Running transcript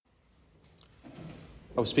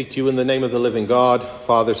I will speak to you in the name of the living God,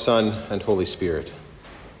 Father, Son, and Holy Spirit.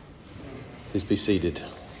 Please be seated.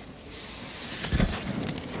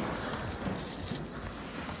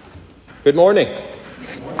 Good morning.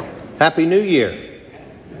 Happy New Year.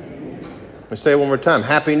 Let's say it one more time.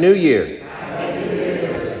 Happy New Year.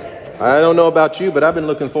 I don't know about you, but I've been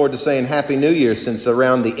looking forward to saying Happy New Year since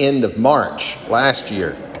around the end of March last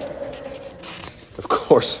year. Of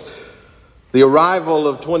course, the arrival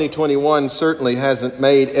of 2021 certainly hasn't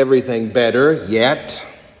made everything better yet,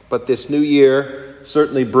 but this new year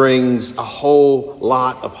certainly brings a whole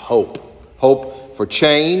lot of hope. Hope for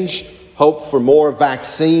change, hope for more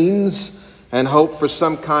vaccines, and hope for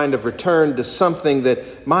some kind of return to something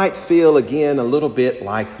that might feel again a little bit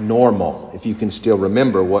like normal, if you can still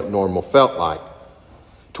remember what normal felt like.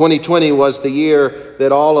 2020 was the year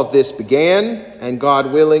that all of this began, and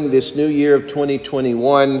God willing, this new year of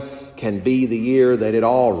 2021 can be the year that it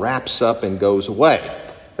all wraps up and goes away.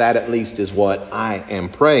 That at least is what I am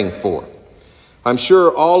praying for. I'm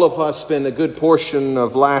sure all of us spent a good portion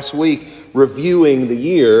of last week reviewing the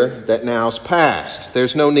year that now's passed.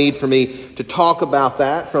 There's no need for me to talk about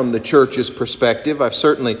that from the church's perspective. I've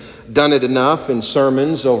certainly done it enough in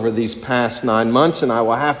sermons over these past 9 months, and I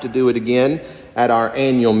will have to do it again at our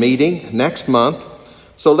annual meeting next month.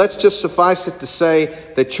 So let's just suffice it to say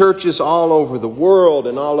that churches all over the world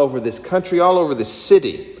and all over this country, all over this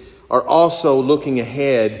city, are also looking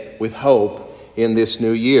ahead with hope in this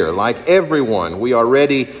new year. Like everyone, we are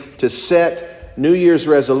ready to set New Year's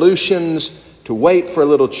resolutions, to wait for a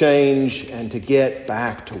little change, and to get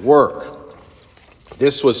back to work.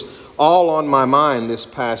 This was all on my mind this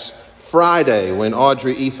past Friday when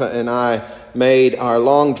Audrey, Aoife, and I made our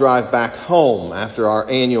long drive back home after our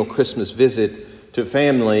annual Christmas visit to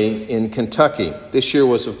family in Kentucky. This year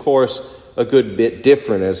was, of course, a good bit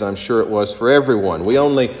different, as I'm sure it was for everyone. We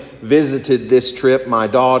only visited this trip, my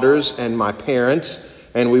daughters and my parents,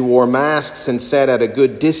 and we wore masks and sat at a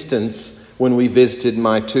good distance when we visited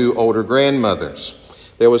my two older grandmothers.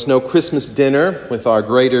 There was no Christmas dinner with our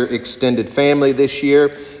greater extended family this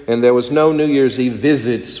year, and there was no New Year's Eve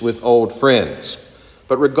visits with old friends.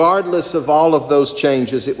 But regardless of all of those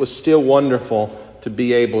changes, it was still wonderful to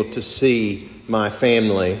be able to see my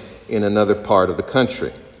family in another part of the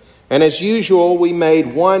country. And as usual, we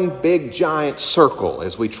made one big giant circle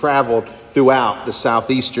as we traveled throughout the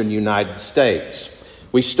southeastern United States.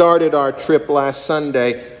 We started our trip last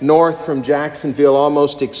Sunday north from Jacksonville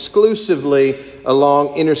almost exclusively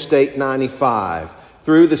along Interstate 95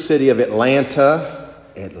 through the city of Atlanta,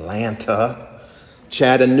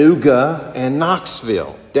 Chattanooga, and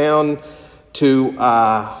Knoxville down to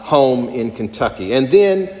home in Kentucky. And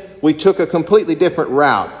then we took a completely different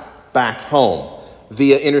route back home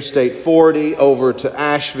via Interstate 40 over to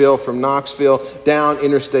Asheville from Knoxville, down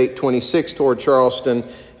Interstate 26 toward Charleston,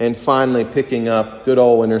 and finally picking up good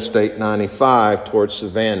old Interstate 95 towards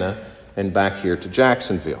Savannah and back here to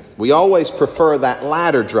Jacksonville. We always prefer that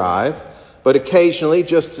latter drive, but occasionally,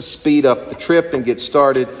 just to speed up the trip and get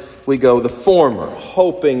started, we go the former,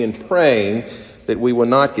 hoping and praying that we will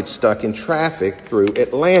not get stuck in traffic through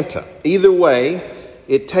Atlanta. Either way,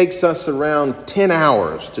 it takes us around 10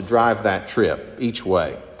 hours to drive that trip each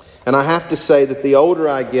way. And I have to say that the older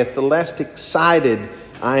I get, the less excited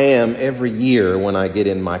I am every year when I get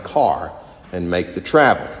in my car and make the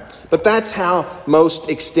travel. But that's how most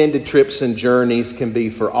extended trips and journeys can be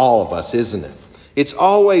for all of us, isn't it? It's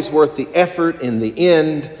always worth the effort in the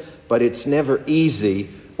end, but it's never easy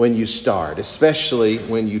when you start, especially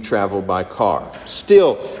when you travel by car.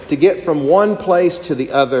 Still, to get from one place to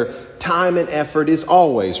the other, time and effort is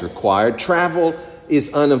always required. Travel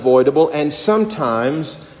is unavoidable, and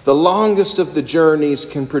sometimes the longest of the journeys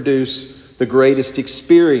can produce the greatest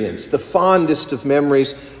experience, the fondest of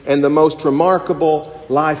memories, and the most remarkable,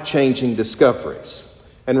 life-changing discoveries.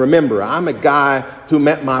 And remember, I'm a guy who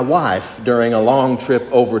met my wife during a long trip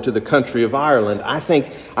over to the country of Ireland. I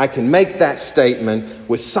think I can make that statement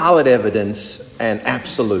with solid evidence and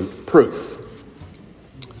absolute proof.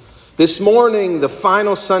 This morning, the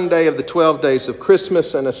final Sunday of the 12 days of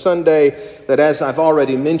Christmas, and a Sunday that, as I've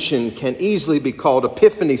already mentioned, can easily be called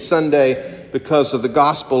Epiphany Sunday because of the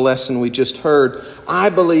gospel lesson we just heard, I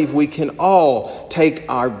believe we can all take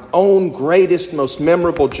our own greatest, most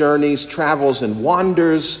memorable journeys, travels, and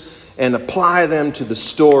wanders and apply them to the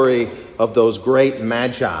story of those great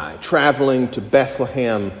magi traveling to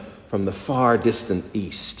Bethlehem from the far distant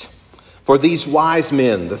east. For these wise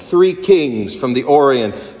men, the three kings from the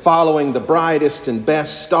Orient, following the brightest and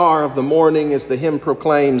best star of the morning, as the hymn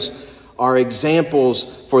proclaims, are examples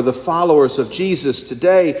for the followers of Jesus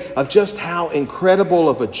today of just how incredible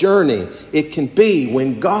of a journey it can be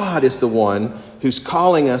when God is the one who's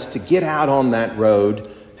calling us to get out on that road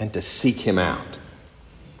and to seek him out.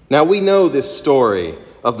 Now, we know this story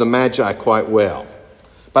of the Magi quite well,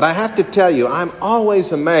 but I have to tell you, I'm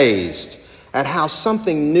always amazed at how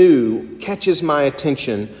something new catches my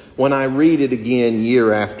attention when I read it again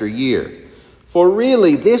year after year. For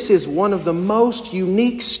really, this is one of the most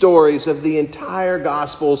unique stories of the entire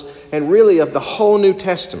Gospels and really of the whole New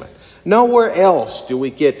Testament. Nowhere else do we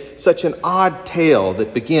get such an odd tale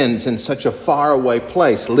that begins in such a faraway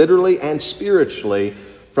place, literally and spiritually,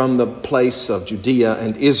 from the place of Judea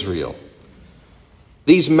and Israel.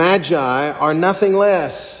 These Magi are nothing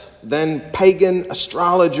less than pagan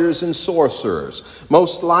astrologers and sorcerers,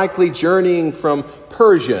 most likely journeying from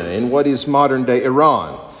Persia in what is modern-day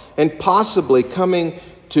Iran, and possibly coming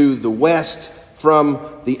to the West from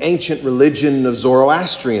the ancient religion of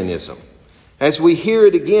Zoroastrianism. As we hear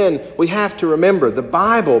it again, we have to remember the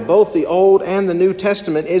Bible, both the Old and the New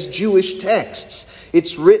Testament, is Jewish texts.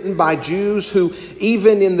 It's written by Jews who,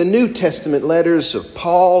 even in the New Testament letters of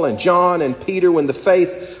Paul and John and Peter, when the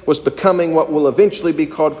faith was becoming what will eventually be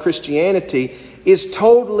called Christianity, is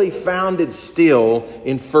totally founded still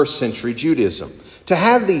in first century Judaism. To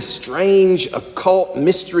have these strange occult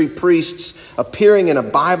mystery priests appearing in a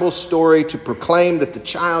Bible story to proclaim that the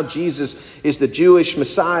child Jesus is the Jewish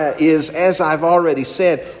Messiah is, as I've already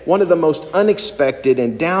said, one of the most unexpected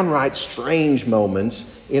and downright strange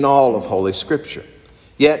moments in all of Holy Scripture.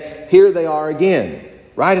 Yet here they are again,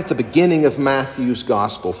 right at the beginning of Matthew's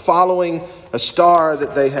Gospel, following a star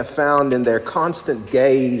that they have found in their constant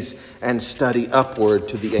gaze and study upward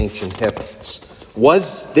to the ancient heavens.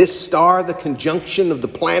 Was this star the conjunction of the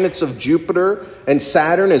planets of Jupiter and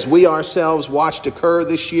Saturn as we ourselves watched occur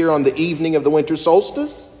this year on the evening of the winter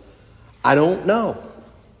solstice? I don't know.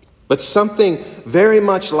 But something very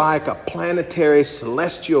much like a planetary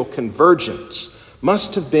celestial convergence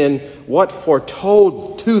must have been what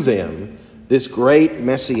foretold to them this great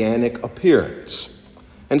messianic appearance.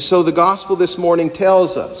 And so the gospel this morning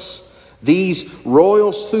tells us these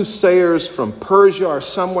royal soothsayers from Persia are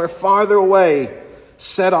somewhere farther away,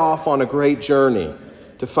 set off on a great journey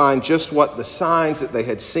to find just what the signs that they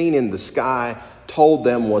had seen in the sky told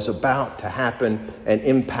them was about to happen and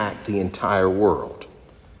impact the entire world.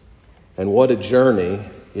 And what a journey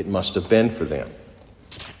it must have been for them.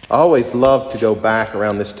 I always love to go back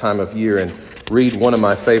around this time of year and read one of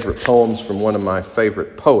my favorite poems from one of my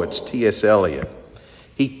favorite poets, T.S. Eliot.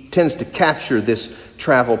 He tends to capture this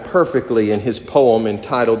travel perfectly in his poem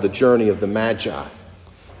entitled The Journey of the Magi.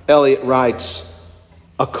 Eliot writes,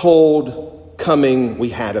 "A cold coming we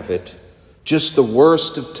had of it, just the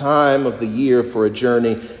worst of time of the year for a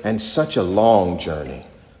journey, and such a long journey,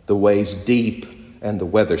 the ways deep and the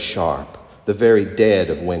weather sharp, the very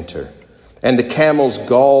dead of winter, and the camels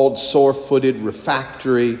galled, sore-footed,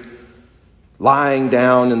 refractory, lying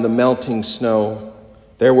down in the melting snow.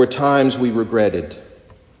 There were times we regretted,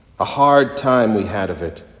 a hard time we had of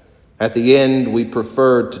it. At the end we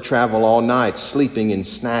preferred to travel all night, sleeping in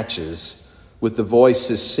snatches, with the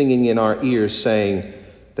voices singing in our ears saying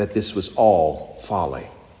that this was all folly."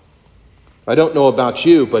 I don't know about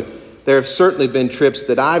you, but there have certainly been trips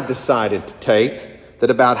that I've decided to take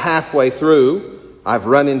that about halfway through, I've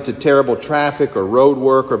run into terrible traffic or road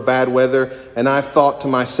work or bad weather, and I've thought to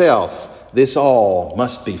myself, this all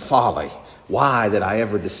must be folly. Why did I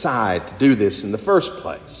ever decide to do this in the first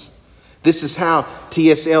place? This is how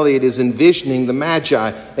T.S. Eliot is envisioning the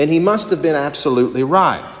Magi, and he must have been absolutely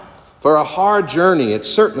right. For a hard journey, it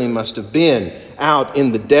certainly must have been out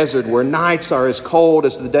in the desert where nights are as cold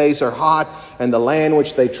as the days are hot, and the land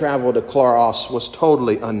which they traveled across was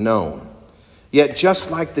totally unknown. Yet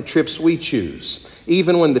just like the trips we choose,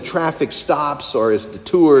 even when the traffic stops or is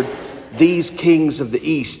detoured, these kings of the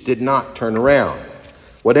East did not turn around.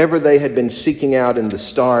 Whatever they had been seeking out in the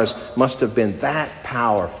stars must have been that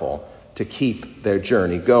powerful to keep their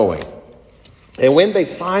journey going. And when they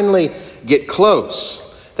finally get close,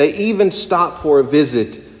 they even stop for a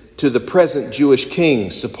visit to the present Jewish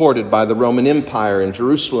king supported by the Roman Empire in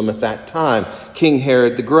Jerusalem at that time, King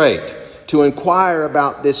Herod the Great, to inquire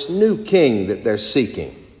about this new king that they're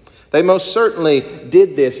seeking. They most certainly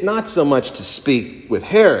did this not so much to speak with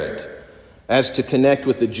Herod as to connect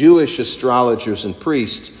with the Jewish astrologers and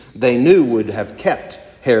priests they knew would have kept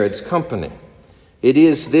Herod's company. It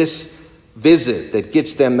is this visit that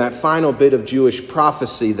gets them that final bit of Jewish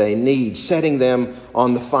prophecy they need, setting them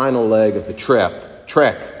on the final leg of the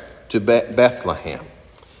trek to Bethlehem.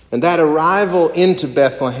 And that arrival into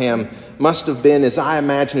Bethlehem must have been, as I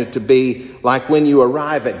imagine it to be, like when you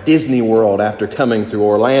arrive at Disney World after coming through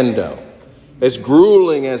Orlando. As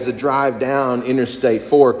grueling as the drive down Interstate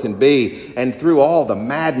 4 can be, and through all the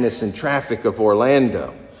madness and traffic of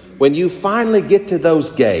Orlando, when you finally get to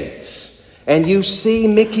those gates and you see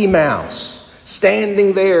Mickey Mouse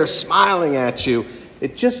standing there smiling at you,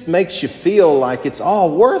 it just makes you feel like it's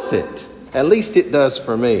all worth it. At least it does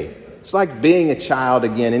for me. It's like being a child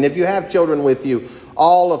again. And if you have children with you,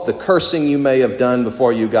 all of the cursing you may have done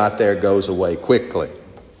before you got there goes away quickly.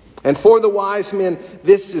 And for the wise men,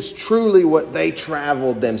 this is truly what they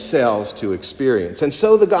traveled themselves to experience. And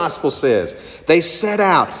so the gospel says, they set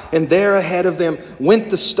out, and there ahead of them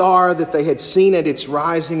went the star that they had seen at its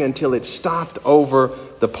rising until it stopped over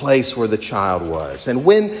the place where the child was. And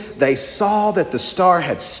when they saw that the star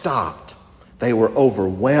had stopped, they were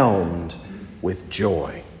overwhelmed with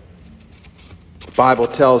joy. The Bible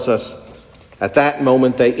tells us at that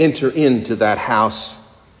moment they enter into that house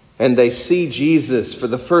and they see Jesus for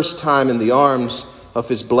the first time in the arms of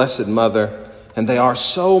his blessed mother. And they are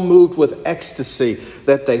so moved with ecstasy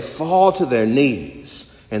that they fall to their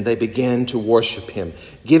knees and they begin to worship him,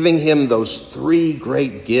 giving him those three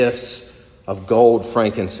great gifts of gold,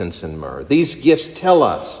 frankincense, and myrrh. These gifts tell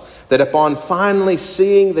us that upon finally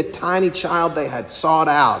seeing the tiny child they had sought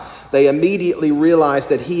out, they immediately realized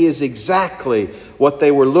that he is exactly what they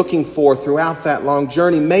were looking for throughout that long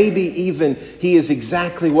journey. Maybe even he is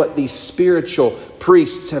exactly what these spiritual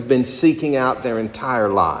priests have been seeking out their entire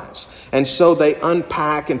lives. And so they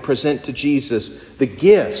unpack and present to Jesus the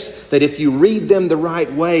gifts that, if you read them the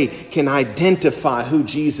right way, can identify who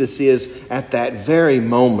Jesus is at that very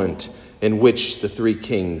moment in which the three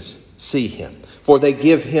kings see him. For they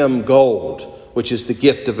give him gold, which is the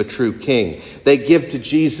gift of a true king. They give to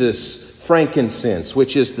Jesus frankincense,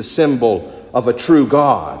 which is the symbol of a true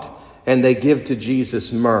God. And they give to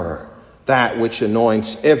Jesus myrrh, that which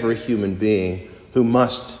anoints every human being who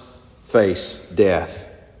must face death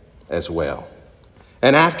as well.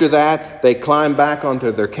 And after that, they climb back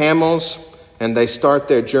onto their camels and they start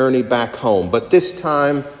their journey back home. But this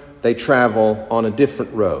time, they travel on a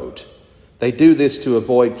different road. They do this to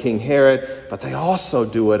avoid King Herod, but they also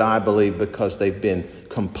do it, I believe, because they've been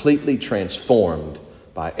completely transformed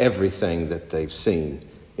by everything that they've seen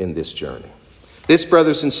in this journey. This,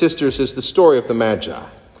 brothers and sisters, is the story of the Magi.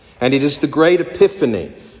 And it is the great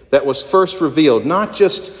epiphany that was first revealed, not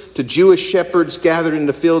just to Jewish shepherds gathered in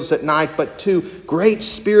the fields at night, but to great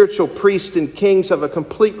spiritual priests and kings of a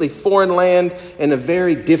completely foreign land and a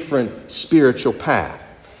very different spiritual path.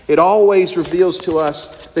 It always reveals to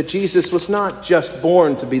us that Jesus was not just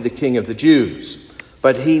born to be the King of the Jews,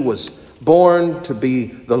 but he was born to be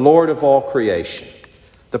the Lord of all creation,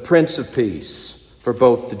 the Prince of Peace for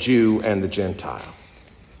both the Jew and the Gentile.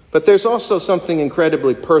 But there's also something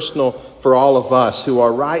incredibly personal for all of us who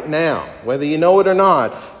are right now, whether you know it or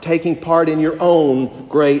not, taking part in your own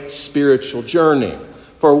great spiritual journey.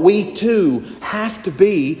 For we too have to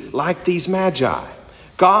be like these Magi.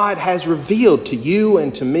 God has revealed to you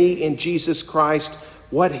and to me in Jesus Christ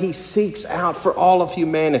what he seeks out for all of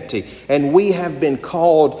humanity. And we have been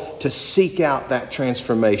called to seek out that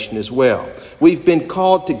transformation as well. We've been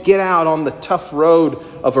called to get out on the tough road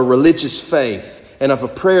of a religious faith and of a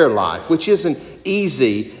prayer life, which isn't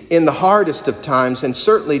easy in the hardest of times and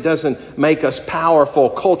certainly doesn't make us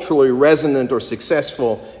powerful, culturally resonant, or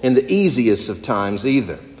successful in the easiest of times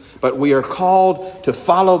either. But we are called to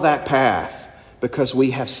follow that path, because we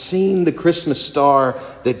have seen the Christmas star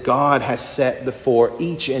that God has set before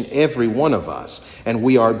each and every one of us. And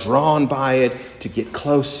we are drawn by it to get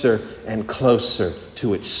closer and closer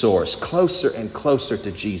to its source, closer and closer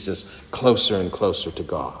to Jesus, closer and closer to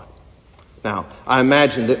God. Now, I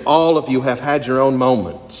imagine that all of you have had your own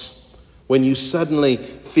moments when you suddenly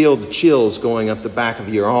feel the chills going up the back of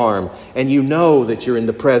your arm and you know that you're in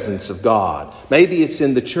the presence of God. Maybe it's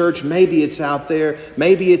in the church, maybe it's out there,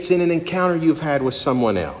 maybe it's in an encounter you've had with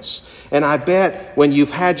someone else. And I bet when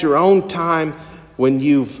you've had your own time, when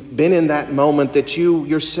you've been in that moment, that you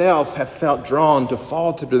yourself have felt drawn to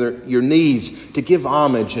fall to your knees to give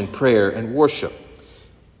homage and prayer and worship.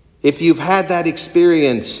 If you've had that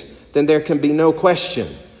experience, then there can be no question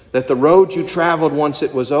that the road you traveled once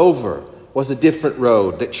it was over was a different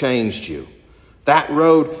road that changed you. That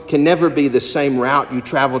road can never be the same route you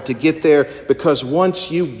traveled to get there, because once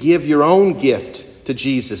you give your own gift to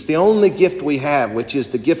Jesus, the only gift we have, which is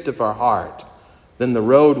the gift of our heart, then the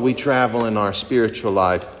road we travel in our spiritual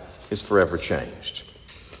life is forever changed.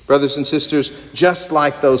 Brothers and sisters, just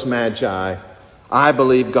like those Magi, I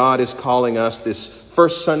believe God is calling us this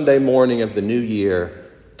first Sunday morning of the new year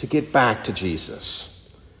to get back to Jesus,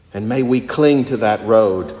 And may we cling to that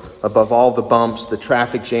road above all the bumps, the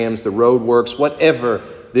traffic jams, the road works, whatever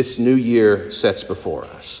this new year sets before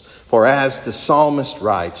us. For as the psalmist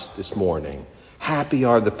writes this morning, happy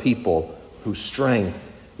are the people whose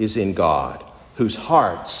strength is in God, whose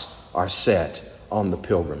hearts are set on the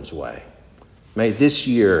pilgrim's way. May this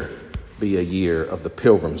year be a year of the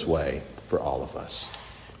pilgrim's way for all of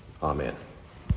us. Amen.